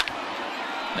pitch.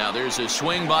 Now there's a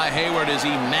swing by Hayward as he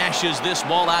mashes this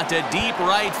ball out to deep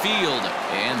right field.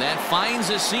 And that finds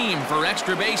a seam for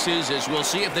extra bases as we'll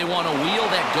see if they want to wheel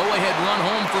that go-ahead run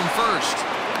home from first.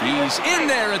 He's in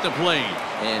there at the plate.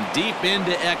 And deep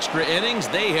into extra innings,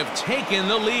 they have taken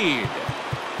the lead.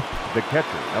 The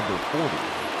catcher, number 40,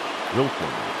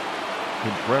 Wilson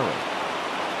Contreras.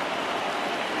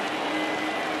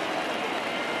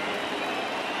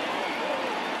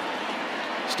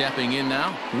 Stepping in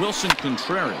now, Wilson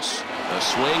Contreras. A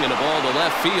swing and a ball to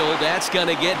left field. That's going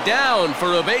to get down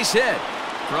for a base hit.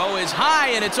 Throw is high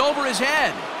and it's over his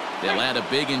head. They'll add a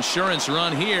big insurance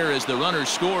run here as the runner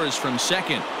scores from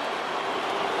second.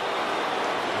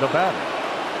 The batter,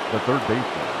 the third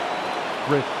baseman,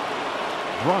 Chris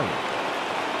Bryant.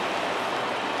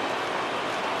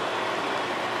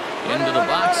 Into the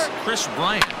box, Chris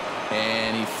Bryant.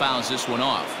 And he fouls this one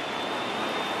off.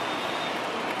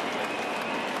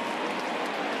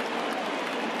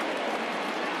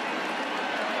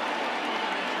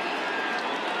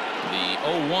 The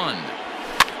 0-1.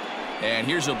 And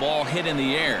here's a ball hit in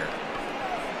the air.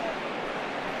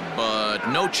 But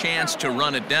no chance to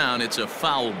run it down. It's a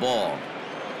foul ball.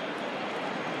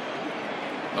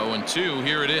 0-2,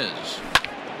 here it is.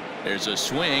 There's a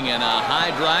swing and a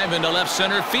high drive into left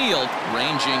center field.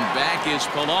 Ranging back is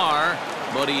Pilar,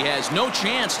 but he has no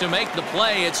chance to make the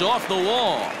play. It's off the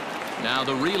wall. Now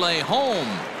the relay home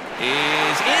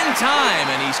is in time,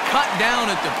 and he's cut down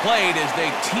at the plate as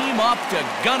they team up to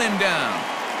gun him down.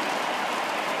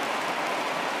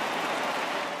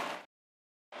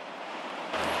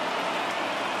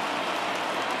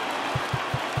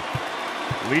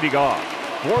 Leading off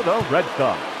for the Red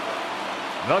Sox,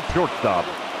 the shortstop,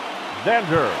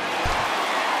 Xander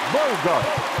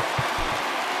Bogaerts.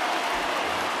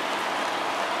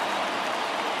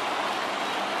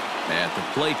 At the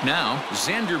plate now,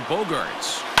 Xander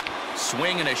Bogaerts.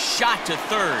 Swing and a shot to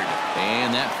third.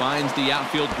 And that finds the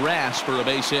outfield grass for a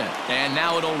base hit. And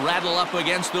now it'll rattle up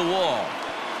against the wall.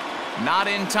 Not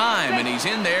in time, and he's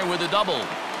in there with a double.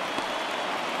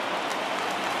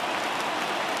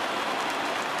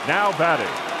 Now batting,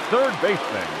 third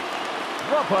baseman,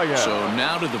 Rafael. So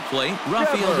now to the plate,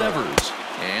 Rafael Devers.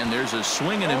 And there's a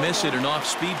swing and a miss at an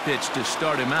off-speed pitch to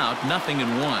start him out.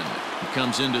 0-1. He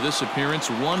comes into this appearance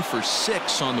 1 for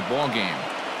 6 on the ball game.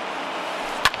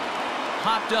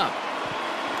 Popped up.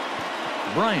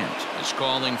 Bryant is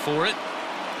calling for it.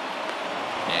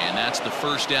 And that's the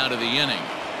first out of the inning.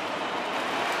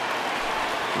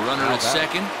 Runner at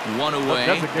second, 1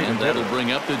 away, and that'll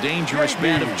bring up the dangerous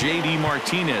bat of J.D.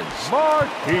 Martinez.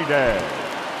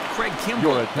 Craig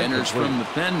Kimbrell enters from the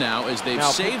pen now as they've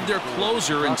saved their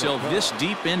closer until this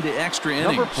deep into extra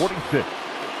innings. Number 46,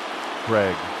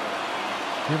 Craig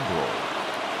Kimbrell.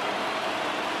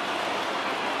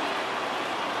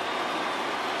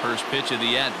 First pitch of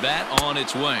the at-bat on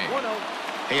its way.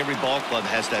 Hey, every ball club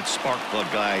has that spark plug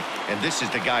guy, and this is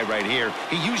the guy right here.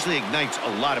 He usually ignites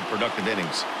a lot of productive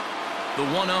innings. The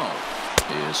 1-0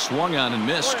 is swung on and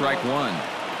missed, strike one.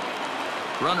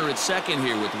 Runner at second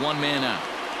here with 1 man out.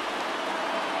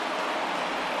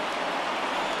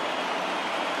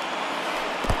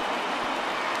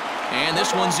 And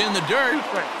this one's in the dirt.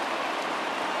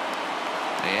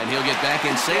 And he'll get back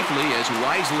in safely as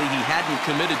wisely he hadn't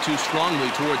committed too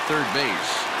strongly toward third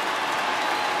base.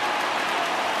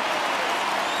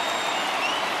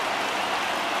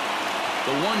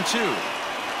 The 1-2.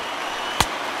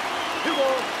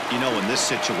 You know, in this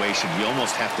situation, you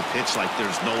almost have to pitch like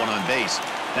there's no one on base.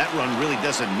 That run really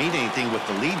doesn't mean anything with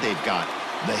the lead they've got.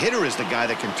 The hitter is the guy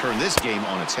that can turn this game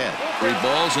on its head. 3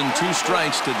 balls and 2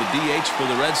 strikes to the DH for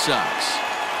the Red Sox.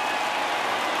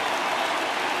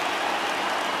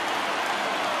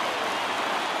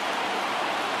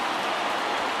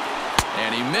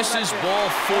 And he misses ball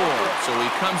 4, so he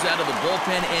comes out of the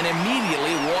bullpen and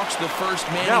immediately walks the first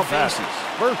man he faces.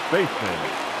 First baseman.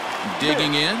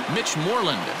 Digging in, Mitch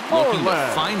Moreland, looking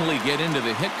to finally get into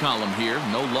the hit column here.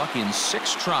 No luck in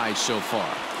 6 tries so far.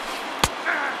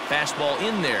 Fastball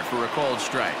in there for a called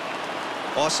strike.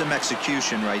 Awesome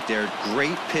execution right there.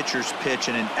 Great pitcher's pitch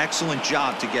and an excellent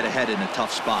job to get ahead in a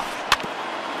tough spot.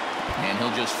 And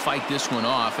he'll just fight this one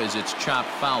off as it's chopped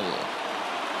foul.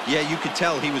 Yeah, you could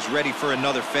tell he was ready for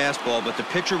another fastball, but the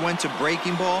pitcher went to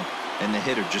breaking ball, and the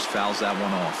hitter just fouls that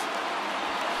one off.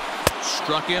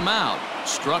 Struck him out.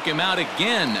 Struck him out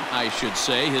again, I should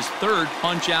say. His third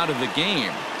punch out of the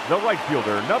game. The right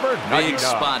fielder, number 99. Big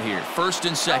spot here. First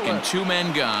and second, 2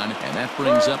 men gone, and that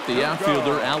brings up the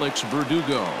outfielder, Alex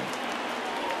Verdugo.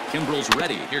 Kimbrel's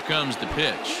ready. Here comes the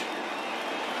pitch.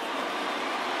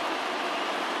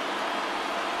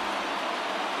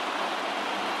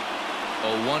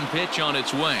 A 1 pitch on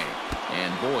its way.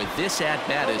 And boy, this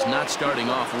at-bat is not starting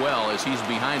off well as he's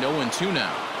behind 0-2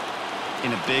 now.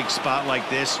 In a big spot like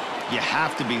this, you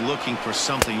have to be looking for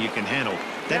something you can handle.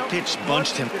 That pitch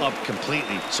bunched him up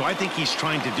completely, so I think he's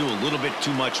trying to do a little bit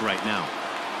too much right now.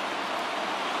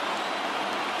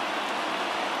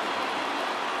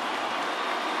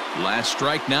 Last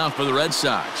strike now for the Red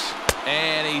Sox.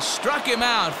 And he struck him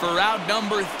out for out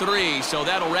number 3, so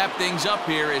that'll wrap things up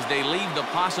here as they leave the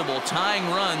possible tying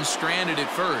run stranded at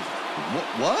first.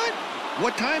 What?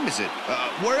 What time is it?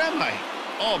 Where am I?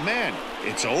 Oh, man,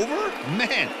 it's over?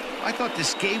 Man, I thought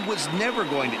this game was never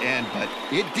going to end, but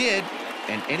it did.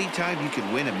 And anytime you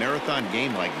can win a marathon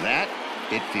game like that,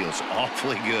 it feels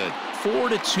awfully good.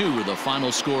 4-2 the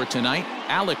final score tonight.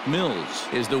 Alec Mills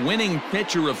is the winning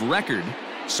pitcher of record.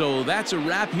 So that's a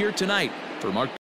wrap here tonight for Mark.